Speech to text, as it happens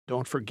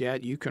Don't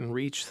forget, you can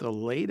reach the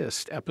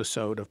latest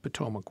episode of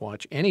Potomac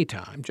Watch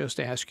anytime. Just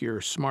ask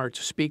your smart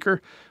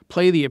speaker,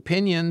 Play the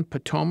Opinion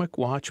Potomac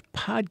Watch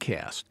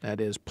Podcast.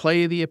 That is,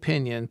 Play the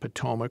Opinion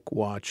Potomac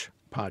Watch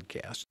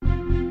Podcast.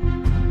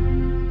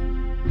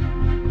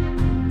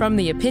 From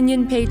the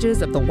opinion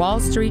pages of the Wall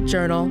Street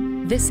Journal,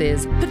 this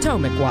is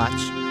Potomac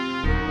Watch.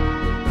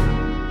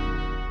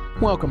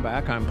 Welcome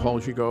back. I'm Paul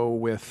Gigot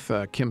with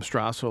Kim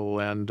Strassel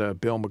and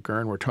Bill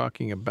McGurn. We're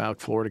talking about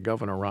Florida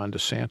Governor Ron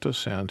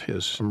DeSantis and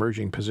his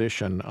emerging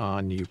position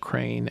on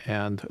Ukraine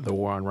and the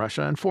war on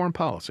Russia and foreign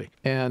policy.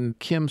 And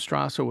Kim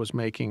Strassel was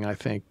making, I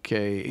think,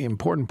 an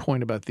important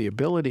point about the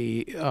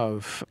ability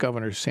of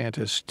Governor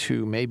DeSantis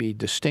to maybe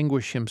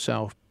distinguish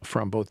himself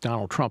from both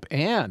Donald Trump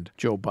and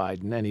Joe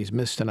Biden, and he's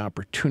missed an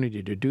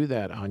opportunity to do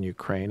that on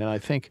Ukraine. And I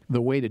think the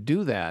way to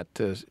do that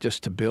is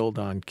just to build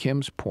on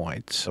Kim's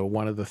point. So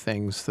one of the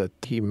things that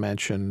he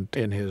mentioned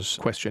in his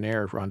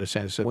questionnaire, Ron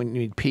DeSantis said, we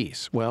need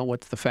peace. Well,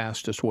 what's the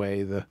fastest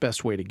way, the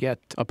best way to get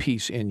a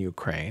peace in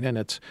Ukraine? And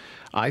it's,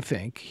 I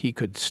think he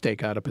could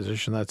stake out a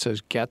position that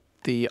says, get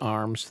the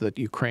arms that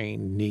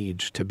Ukraine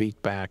needs to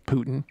beat back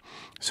Putin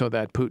so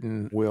that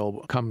Putin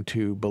will come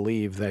to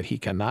believe that he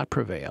cannot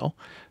prevail,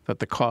 that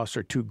the costs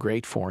are too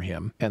great for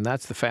him. And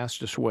that's the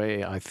fastest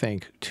way, I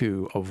think,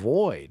 to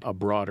avoid a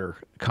broader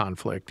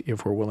conflict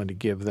if we're willing to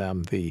give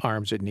them the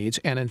arms it needs.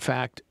 And in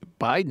fact,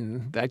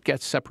 Biden,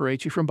 that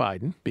separates you from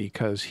Biden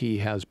because he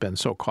has been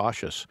so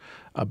cautious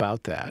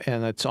about that.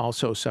 And it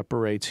also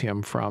separates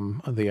him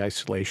from the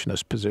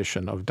isolationist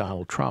position of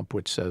Donald Trump,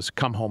 which says,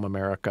 come home,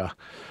 America.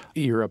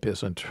 Europe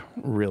isn't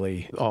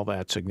really all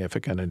that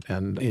significant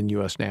and in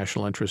U.S.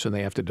 national interest, and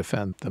they have to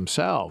defend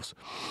themselves.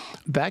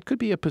 That could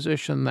be a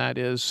position that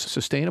is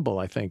sustainable,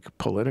 I think,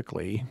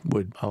 politically,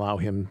 would allow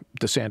him,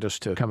 DeSantis,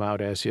 to come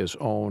out as his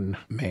own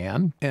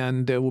man.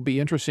 And it will be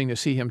interesting to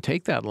see him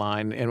take that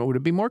line. And would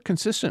it be more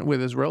consistent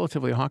with his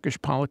relatively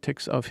hawkish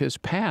politics of his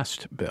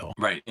past, Bill?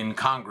 Right. In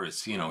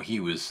Congress, he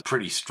was a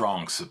pretty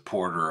strong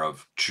supporter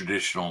of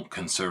traditional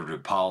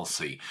conservative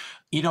policy.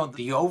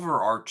 The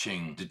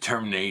overarching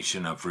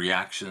determination of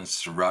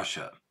reactions to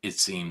Russia, it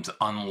seems,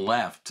 on the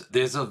left,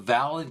 there's a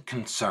valid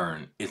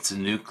concern it's a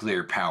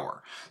nuclear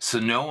power. So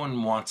no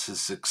one wants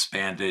us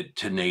expanded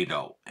to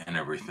NATO and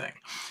everything.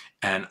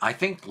 And I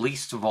think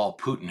least of all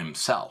Putin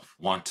himself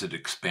wants it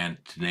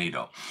expanded to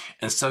NATO.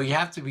 And so you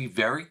have to be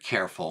very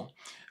careful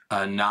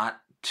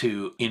not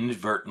to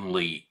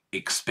inadvertently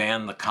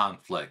expand the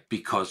conflict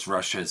because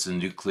Russia is a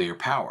nuclear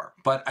power.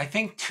 But I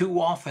think too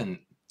often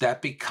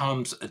that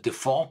becomes a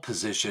default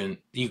position.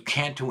 You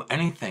can't do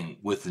anything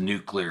with the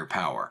nuclear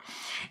power.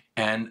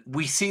 And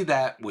we see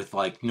that with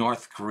like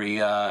North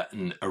Korea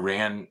and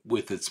Iran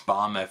with its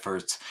bomb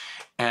efforts.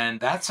 And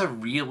that's a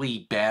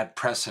really bad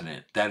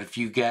precedent that if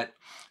you get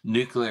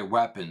nuclear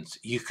weapons,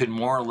 you can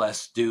more or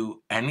less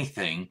do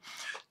anything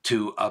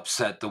to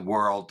upset the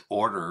world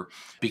order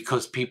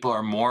because people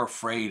are more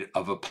afraid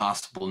of a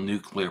possible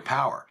nuclear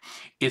power.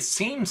 It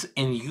seems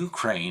in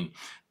Ukraine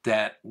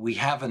that we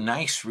have a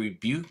nice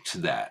rebuke to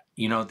that.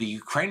 The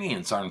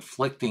Ukrainians are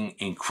inflicting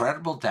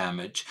incredible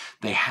damage.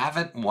 They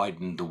haven't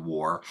widened the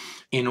war.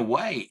 In a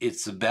way,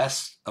 it's the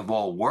best of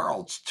all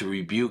worlds to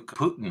rebuke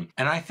Putin.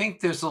 And I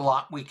think there's a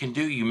lot we can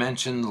do. You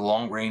mentioned the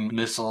long-range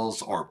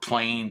missiles or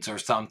planes or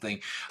something.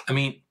 I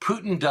mean,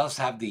 Putin does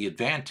have the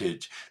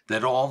advantage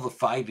that all the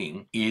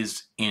fighting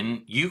is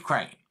in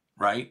Ukraine,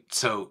 right?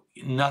 So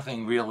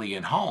nothing really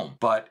at home.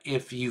 But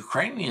if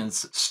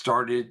Ukrainians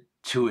started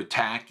to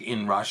attack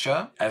in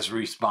Russia as a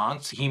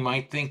response, he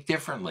might think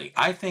differently.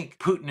 I think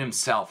Putin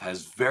himself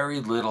has very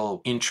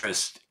little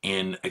interest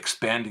in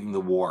expanding the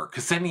war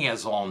because then he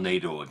has all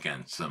NATO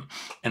against him.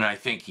 And I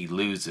think he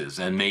loses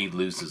and may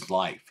lose his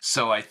life.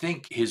 So I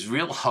think his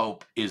real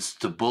hope is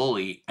to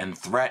bully and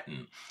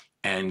threaten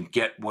and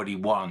get what he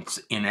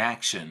wants in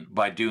action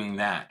by doing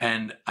that.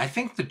 And I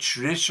think the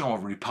traditional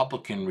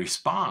Republican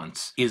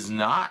response is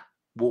not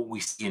what we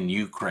see in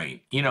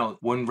Ukraine.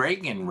 When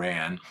Reagan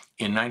ran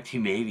in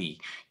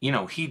 1980,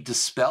 he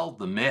dispelled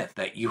the myth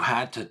that you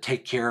had to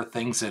take care of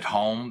things at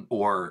home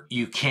or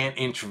you can't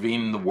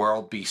intervene in the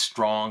world, be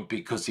strong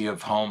because you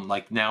have home.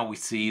 Like now we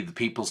see the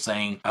people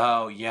saying,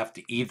 oh, you have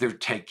to either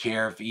take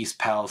care of East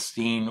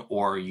Palestine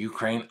or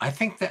Ukraine. I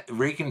think that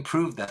Reagan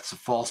proved that's a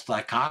false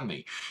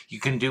dichotomy.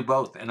 You can do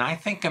both. And I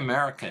think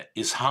America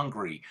is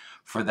hungry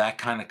for that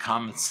kind of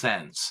common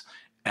sense.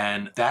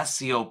 And that's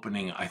the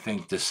opening I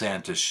think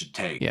DeSantis should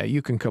take. Yeah,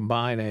 you can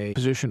combine a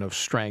position of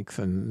strength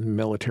and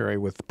military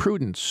with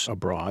prudence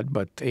abroad,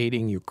 but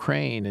aiding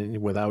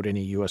Ukraine without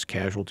any U.S.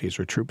 casualties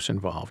or troops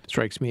involved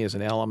strikes me as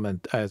an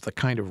element, as the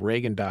kind of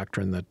Reagan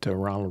doctrine that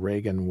Ronald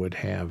Reagan would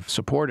have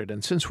supported.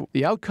 And since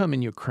the outcome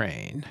in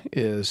Ukraine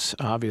is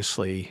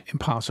obviously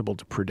impossible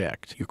to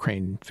predict,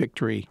 Ukraine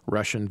victory,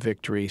 Russian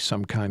victory,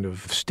 some kind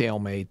of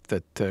stalemate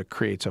that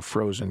creates a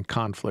frozen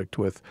conflict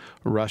with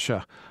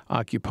Russia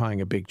occupying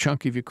a big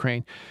chunk of of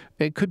Ukraine.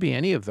 It could be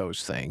any of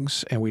those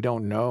things, and we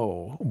don't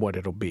know what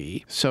it'll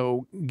be.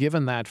 So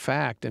given that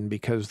fact, and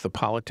because the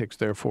politics,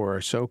 therefore,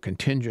 are so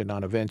contingent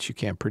on events you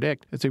can't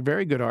predict, it's a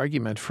very good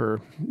argument for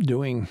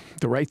doing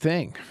the right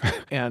thing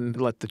and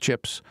let the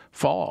chips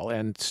fall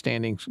and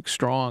standing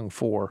strong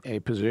for a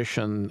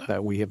position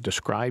that we have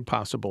described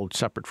possible,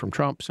 separate from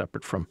Trump,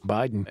 separate from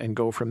Biden, and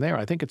go from there.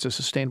 I think it's a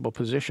sustainable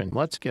position.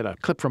 Let's get a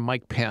clip from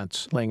Mike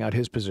Pence laying out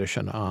his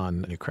position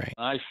on Ukraine.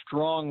 I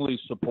strongly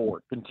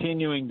support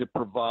continuing to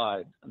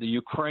provide the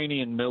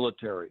Ukrainian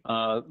military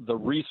the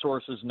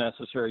resources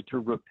necessary to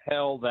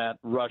repel that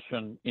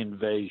Russian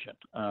invasion.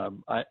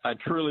 I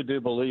truly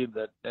do believe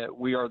that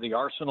we are the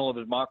arsenal of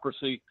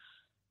democracy.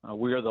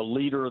 We are the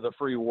leader of the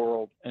free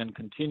world, and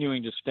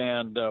continuing to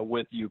stand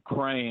with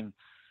Ukraine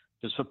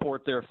to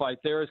support their fight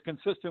there is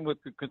consistent with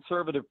the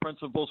conservative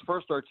principles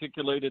first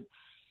articulated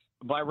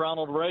by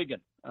Ronald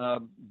Reagan.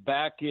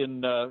 Back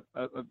in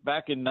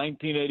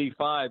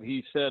 1985,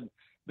 he said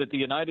that the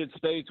United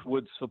States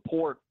would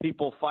support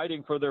people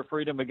fighting for their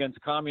freedom against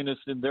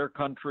communists in their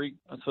country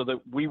so that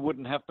we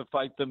wouldn't have to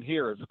fight them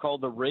here. It's called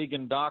the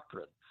Reagan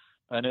Doctrine.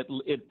 And it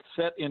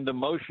set into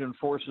motion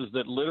forces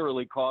that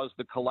literally caused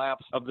the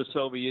collapse of the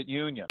Soviet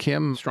Union.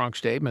 Kim, strong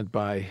statement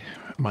by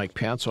Mike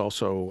Pence.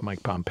 Also,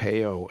 Mike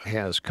Pompeo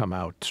has come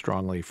out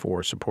strongly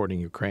for supporting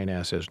Ukraine,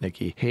 as has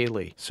Nikki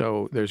Haley.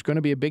 So there's going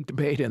to be a big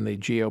debate in the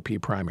GOP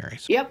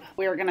primaries. Yep,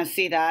 we're going to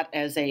see that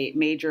as a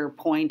major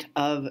point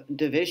of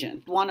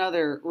division. One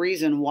other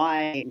reason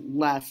why,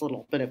 last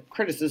little bit of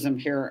criticism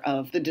here,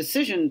 of the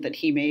decision that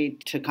he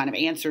made to kind of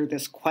answer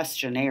this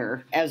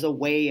questionnaire as a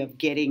way of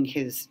getting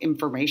his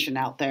information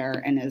out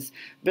there. And as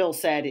Bill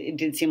said, it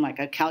did seem like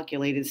a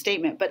calculated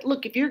statement. But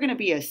look, if you're going to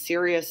be a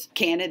serious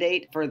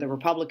candidate for the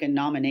Republican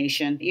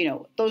nomination,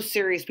 those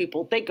serious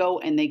people, they go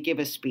and they give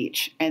a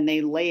speech and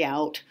they lay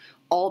out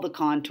all the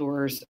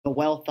contours, the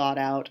well thought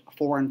out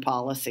foreign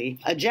policy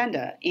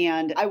agenda.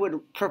 And I would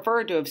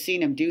prefer to have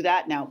seen him do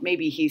that. Now,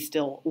 maybe he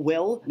still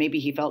will. Maybe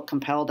he felt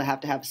compelled to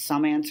have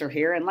some answer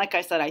here. And like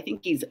I said, I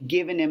think he's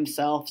given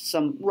himself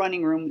some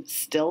running room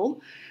still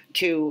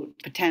to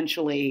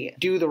potentially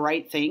do the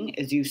right thing,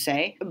 as you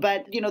say.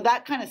 But,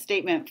 that kind of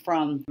statement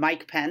from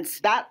Mike Pence,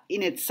 that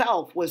in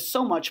itself was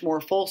so much more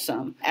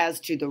fulsome as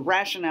to the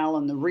rationale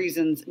and the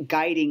reasons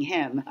guiding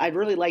him. I'd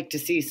really like to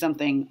see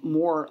something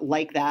more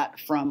like that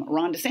from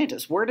Ron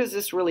DeSantis. Where does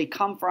this really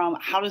come from?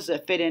 How does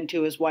it fit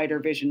into his wider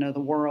vision of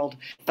the world?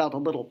 Felt a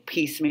little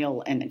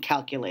piecemeal and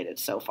calculated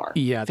so far.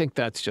 Yeah, I think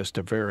that's just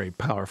a very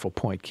powerful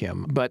point,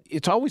 Kim. But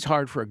it's always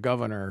hard for a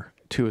governor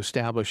to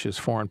establish his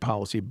foreign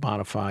policy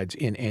bona fides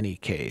in any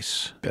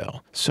case,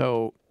 Bill.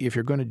 So if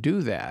you're going to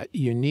do that,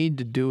 you need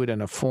to do it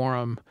in a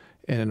forum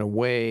and in a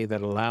way that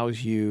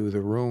allows you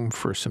the room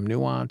for some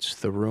nuance,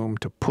 the room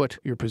to put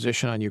your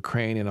position on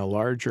Ukraine in a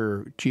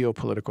larger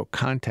geopolitical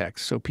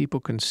context so people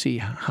can see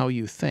how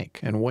you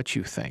think and what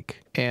you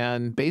think.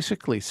 And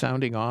basically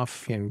sounding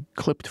off in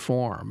clipped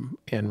form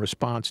in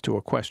response to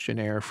a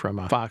questionnaire from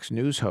a Fox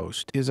News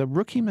host is a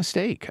rookie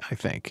mistake, I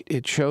think.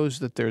 It shows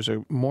that there's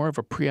more of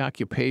a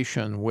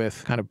preoccupation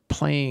with kind of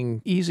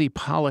playing easy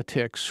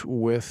politics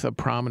with a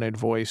prominent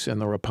voice in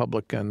the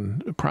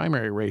Republican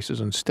primary races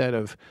instead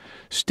of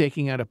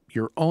staking out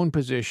your own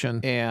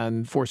position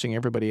and forcing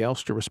everybody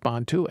else to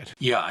respond to it.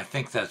 Yeah, I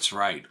think that's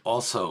right.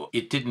 Also,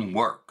 it didn't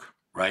work.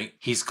 Right?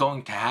 He's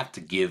going to have to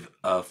give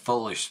a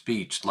fuller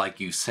speech, like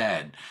you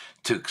said,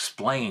 to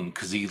explain,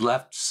 because he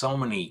left so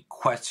many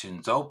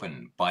questions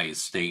open by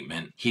his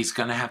statement. He's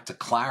going to have to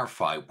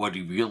clarify what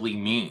he really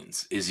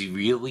means. Is he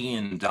really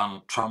in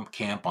Donald Trump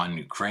camp on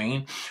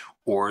Ukraine?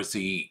 Or is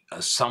he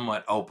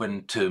somewhat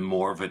open to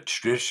more of a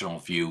traditional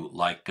view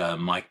like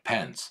Mike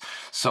Pence?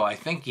 So I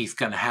think he's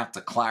going to have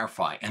to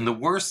clarify. And the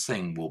worst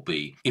thing will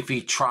be if he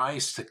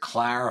tries to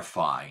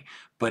clarify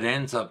but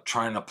ends up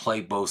trying to play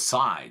both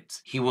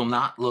sides, he will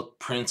not look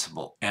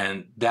principled.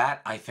 And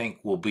that, I think,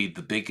 will be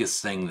the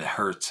biggest thing that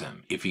hurts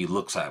him if he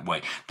looks that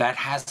way. That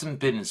hasn't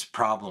been his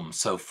problem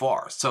so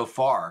far. So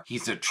far,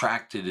 he's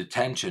attracted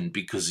attention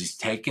because he's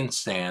taken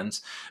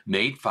stands,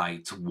 made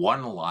fights,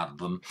 won a lot of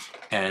them,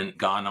 and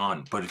gone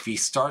on. But if he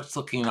starts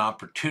looking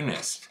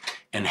opportunist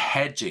and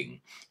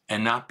hedging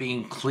and not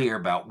being clear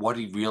about what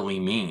he really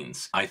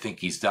means, I think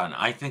he's done.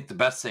 I think the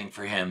best thing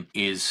for him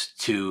is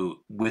to,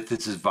 with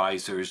his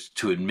advisors,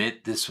 to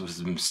admit this was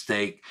a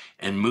mistake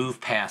and move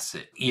past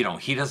it.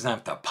 He doesn't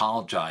have to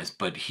apologize,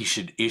 but he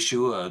should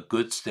issue a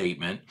good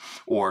statement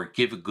or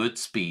give a good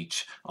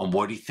speech on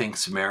what he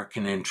thinks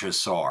American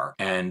interests are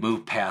and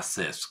move past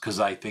this, because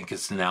I think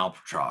it's an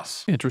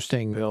albatross.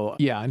 Interesting, Bill.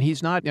 Yeah, and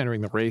he's not entering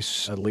the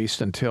race at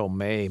least until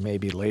May,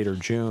 maybe later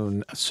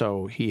June,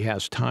 so he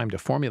has time to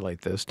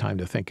formulate this, time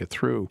to think make it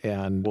through,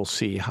 and we'll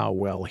see how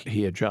well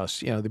he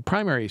adjusts. The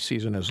primary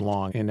season is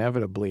long,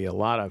 inevitably a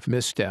lot of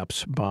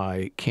missteps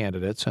by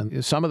candidates,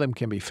 and some of them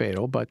can be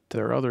fatal, but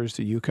there are others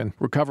that you can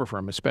recover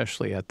from,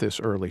 especially at this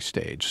early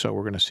stage. So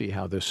we're going to see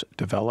how this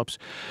develops.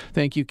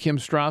 Thank you, Kim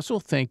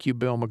Strassel. Thank you,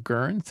 Bill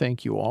McGurn.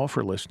 Thank you all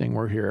for listening.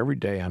 We're here every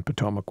day on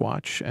Potomac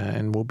Watch,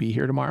 and we'll be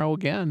here tomorrow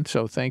again.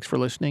 So thanks for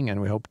listening,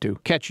 and we hope to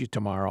catch you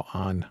tomorrow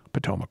on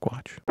Potomac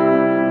Watch.